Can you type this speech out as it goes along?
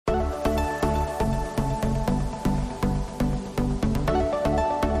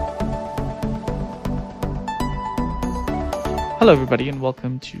Hello, everybody, and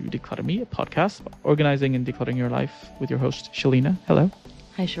welcome to Declutter Me, a podcast about organizing and decluttering your life with your host, Shalina. Hello.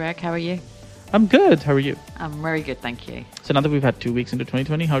 Hi, Shrek. How are you? I'm good. How are you? I'm very good, thank you. So now that we've had 2 weeks into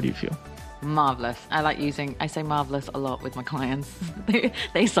 2020, how do you feel? Marvelous. I say marvelous a lot with my clients.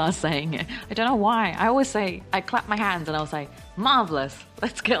 They start saying it. I don't know why. I clap my hands and I'll say, marvelous.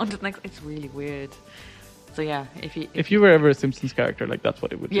 Let's get on to the next. It's really weird. So yeah, if you were ever a Simpsons character, like that's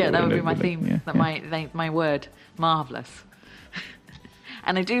what it would be. Yeah, that would be my theme. My word, marvelous.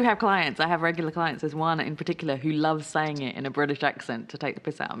 And I do have clients. I have regular clients. There's one in particular who loves saying it in a British accent to take the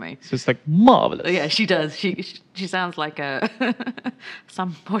piss out of me. So it's like marvelous. Yeah, she does. She sounds like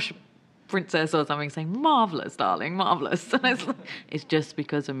some posh princess or something saying marvelous, darling, marvelous. And it's just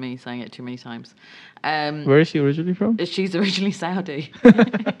because of me saying it too many times. Where is she originally from? She's originally Saudi.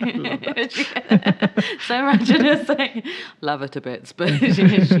 So imagine her saying, love her to bits, but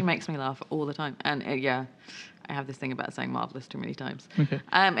she makes me laugh all the time. And I have this thing about saying marvelous too many times. Okay.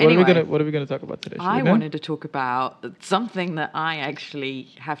 Anyway, what are we gonna talk about today? I wanted to talk about something that I actually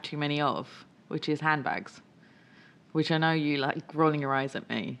have too many of, which is handbags, which I know you like rolling your eyes at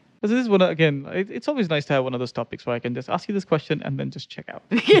me. This is one again. It's always nice to have one of those topics where I can just ask you this question and then just check out.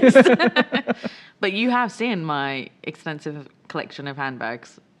 Yes. But you have seen my extensive collection of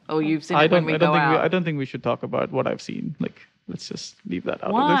handbags, or you've seen it when we go out. I don't think we should talk about what I've seen. Like, let's just leave that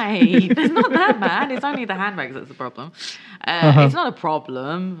out. Why? It's not that bad. It's only the handbags that's the problem. It's not a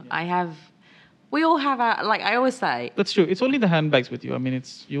problem. We all have I always say. That's true. It's only the handbags with you. I mean,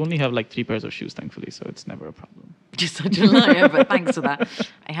 you only have like 3 pairs of shoes, thankfully, so it's never a problem. Just such a liar, but thanks for that.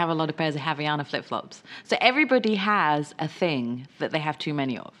 I have a lot of pairs of Havaiana flip-flops. So everybody has a thing that they have too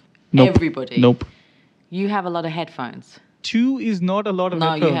many of. Nope. Everybody. Nope. You have a lot of headphones. 2 is not a lot of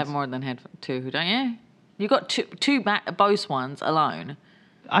headphones. No, you have more than 2, don't you? You got two Bose ones alone.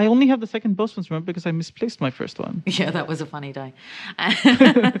 I only have the second Bose ones, remember, because I misplaced my first one. Yeah, that was a funny day. I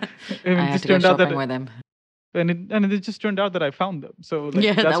had to go shopping with them. And it just turned out that I found them. So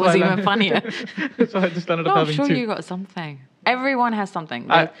yeah, that was even funnier. So I just ended up having 2. I'm sure you got something. Everyone has something.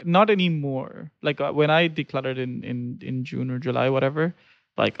 Not anymore. Like when I decluttered in June or July, whatever,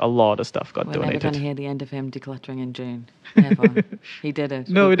 like a lot of stuff got donated. We're never going to hear the end of him decluttering in June. Never. He did it.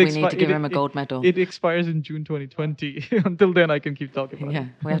 No, we need to give him a gold medal. It expires in June 2020. Until then, I can keep talking about it. Yeah,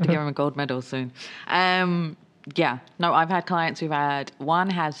 we have to give him a gold medal soon. Yeah. No, I've had clients who've had, one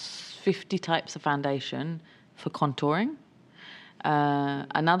has 50 types of foundation for contouring.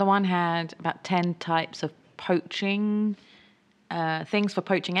 Another one had about 10 types of poaching, things for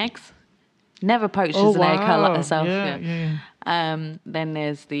poaching eggs. Never poached as an egg herself. Yeah. Then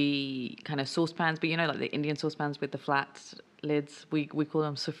there's the kind of saucepans, but like the Indian saucepans with the flat lids. We call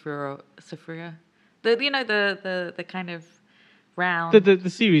them sufria. The kind of round. The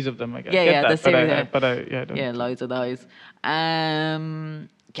series of them, I guess. Yeah, the series. I don't. Yeah, loads of those.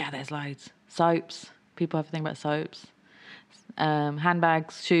 There's loads. Soaps. People have a thing about soaps.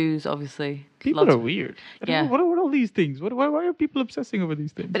 Handbags, shoes, obviously. People are weird. Yeah. What are all these things? Why are people obsessing over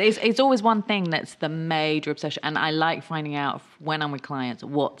these things? But it's always one thing that's the major obsession, and I like finding out when I'm with clients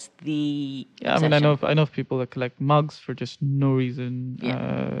what's the obsession. I mean, I know of people that collect mugs for just no reason.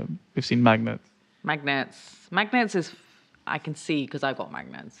 Yeah. We've seen magnets. Magnets is I can see because I've got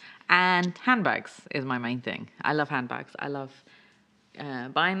magnets, and handbags is my main thing. I love handbags. I love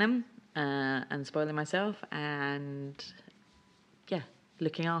buying them and spoiling myself, and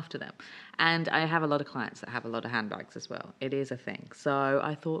looking after them. And I have a lot of clients that have a lot of handbags as well. It is a thing. So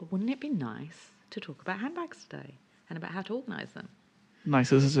I thought, wouldn't it be nice to talk about handbags today and about how to organize them?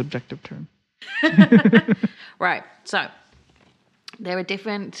 Nice is a subjective term. Right. So there are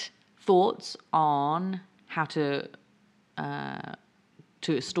different thoughts on how to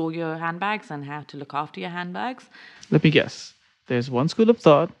store your handbags and how to look after your handbags. Let me guess. There's one school of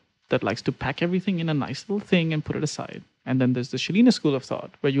thought that likes to pack everything in a nice little thing and put it aside. And then there's the Shalina school of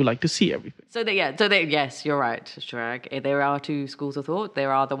thought where you like to see everything. Yes, you're right, Shrag. There are 2 schools of thought.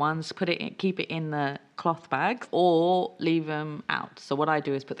 There are the ones keep it in the cloth bags or leave them out. So what I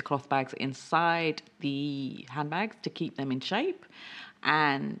do is put the cloth bags inside the handbags to keep them in shape,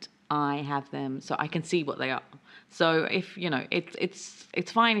 and I have them so I can see what they are. So if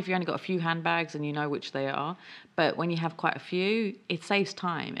it's fine if you only got a few handbags and you know which they are, but when you have quite a few, it saves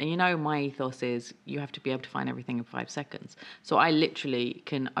time. And my ethos is you have to be able to find everything in 5 seconds. So I literally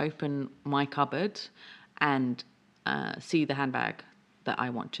can open my cupboard and see the handbag that I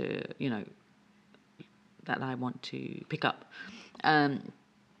want to pick up.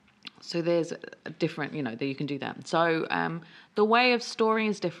 So there's a different, that you can do that. So the way of storing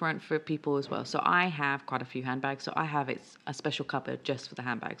is different for people as well. So I have quite a few handbags. So I have a special cupboard just for the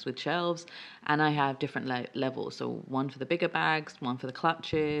handbags with shelves, and I have different levels. So one for the bigger bags, one for the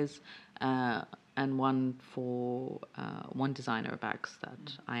clutches, and one for one designer of bags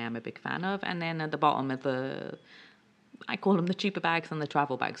that I am a big fan of. And then at the bottom of I call them the cheaper bags and the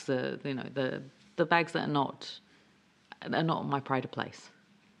travel bags. The bags that are not my pride of place.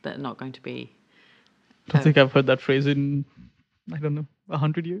 That are not going to be. I don't think I've heard that phrase in, I don't know,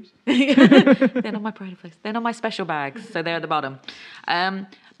 100 years. They're not my pride of place. They're not my special bags, so they're at the bottom.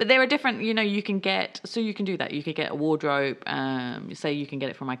 But there are different. You can get. So you can do that. You could get a wardrobe. Say you can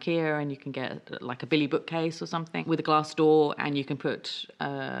get it from IKEA, and you can get like a Billy bookcase or something with a glass door, and you can put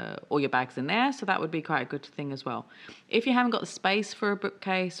all your bags in there. So that would be quite a good thing as well. If you haven't got the space for a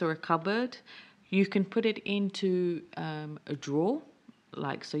bookcase or a cupboard, you can put it into a drawer.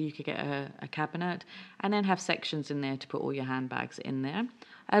 So you could get a cabinet and then have sections in there to put all your handbags in there.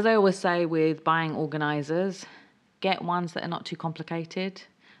 As I always say with buying organisers, get ones that are not too complicated.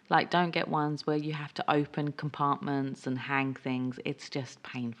 Don't get ones where you have to open compartments and hang things. It's just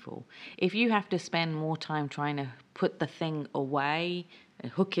painful. If you have to spend more time trying to put the thing away,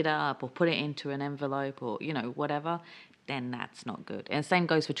 hook it up or put it into an envelope or, whatever, then that's not good. And the same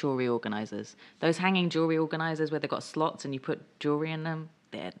goes for jewelry organisers. Those hanging jewelry organisers where they've got slots and you put jewelry in them,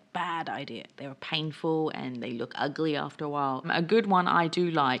 they're a bad idea. They're painful and they look ugly after a while. A good one I do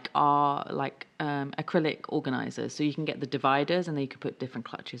like are acrylic organisers. So you can get the dividers and then you can put different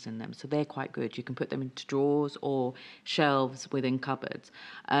clutches in them. So they're quite good. You can put them into drawers or shelves within cupboards.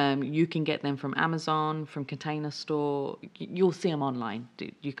 You can get them from Amazon, from Container Store. You'll see them online.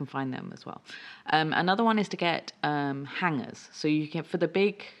 You can find them as well. Another one is to get hangers. So you can, for the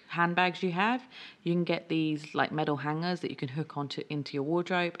big handbags you have, you can get these metal hangers that you can hook into your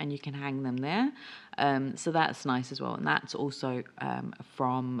wardrobe and you can hang them there. So that's nice as well. And that's also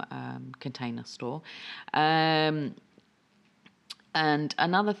from Container Store. And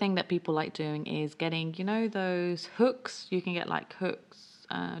another thing that people like doing is getting, those hooks. You can get hooks,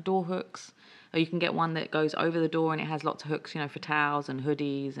 door hooks. Or you can get one that goes over the door and it has lots of hooks, for towels and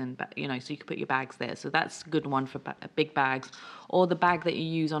hoodies and, so you can put your bags there. So that's a good one for big bags. Or the bag that you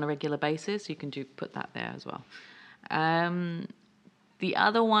use on a regular basis, you can put that there as well. The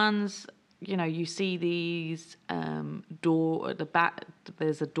other ones, you see these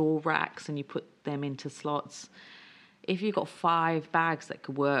there's a door racks and you put them into slots. If you've got 5 bags that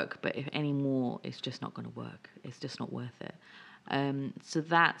could work, but if any more, it's just not going to work. It's just not worth it. So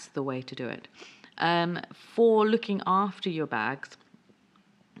that's the way to do it. For looking after your bags,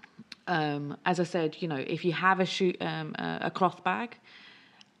 as I said, if you have a cloth bag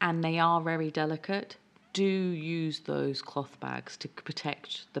and they are very delicate, do use those cloth bags to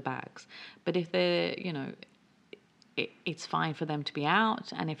protect the bags. But if they're, it's fine for them to be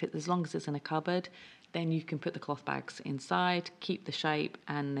out, and as long as it's in a cupboard, then you can put the cloth bags inside, keep the shape,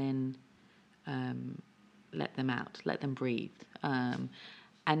 and then let them out, let them breathe.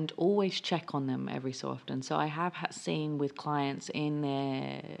 And always check on them every so often. So I have seen with clients in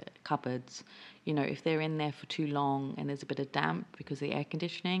their cupboards, if they're in there for too long and there's a bit of damp because of the air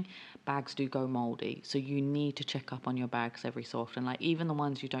conditioning, bags do go mouldy. So you need to check up on your bags every so often. Even the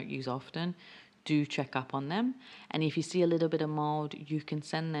ones you don't use often, do check up on them. And if you see a little bit of mold, you can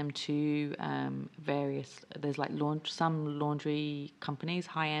send them to there's some laundry companies,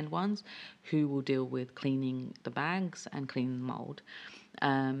 high-end ones, who will deal with cleaning the bags and cleaning the mold.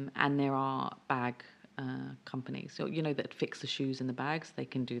 And there are bag companies, so that fix the shoes in the bags. They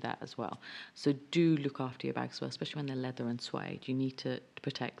can do that as well. So do look after your bags as well, especially when they're leather and suede. You need to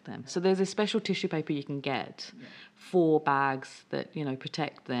protect them. So there's a special tissue paper you can get for bags that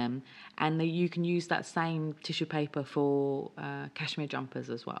protect them, and you can use that same tissue paper for cashmere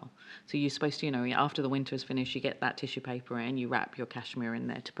jumpers as well. So you're supposed to, after the winter is finished, you get that tissue paper and you wrap your cashmere in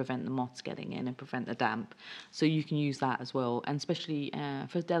there to prevent the moths getting in and prevent the damp. So you can use that as well, and especially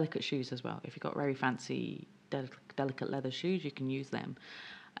for delicate shoes as well. If you've got very fancy delicate leather shoes, you can use them.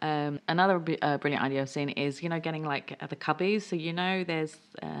 Another brilliant idea I've seen is getting the cubbies. So there's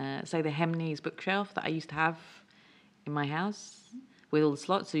say the Hemney's bookshelf that I used to have in my house with all the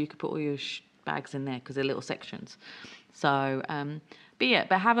slots, so you could put all your bags in there because they're little sections. So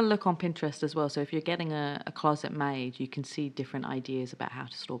but have a look on Pinterest as well. So if you're getting a closet made, you can see different ideas about how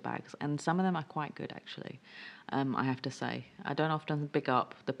to store bags, and some of them are quite good actually. I have to say, I don't often pick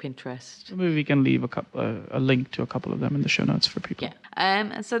up the Pinterest. Maybe we can leave a link to a couple of them in the show notes for people. Yeah.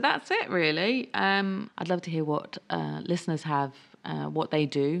 And so that's it really. I'd love to hear what listeners have, what they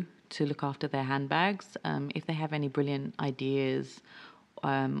do to look after their handbags. If they have any brilliant ideas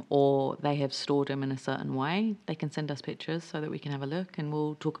or they have stored them in a certain way, they can send us pictures so that we can have a look, and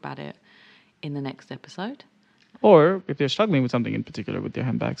we'll talk about it in the next episode. Or if they're struggling with something in particular with their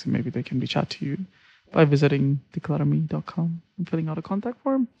handbags, and maybe they can reach out to you by visiting declutterme.com and filling out a contact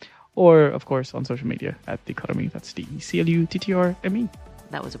form. Or, of course, on social media at declutterme. That's DECLUTTRME.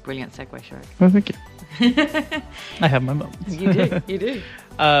 That was a brilliant segue, Shrek. Oh, thank you. I have my moments. You do, you do.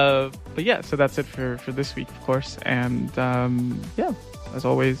 But yeah, so that's it for this week, of course. And yeah, as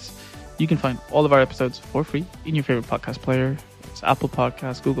always, you can find all of our episodes for free in your favorite podcast player. It's Apple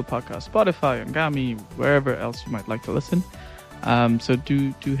Podcasts, Google Podcasts, Spotify, Angami, wherever else you might like to listen. So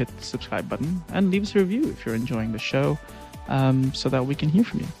do hit the subscribe button and leave us a review if you're enjoying the show, so that we can hear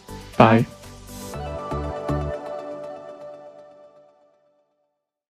from you. Bye.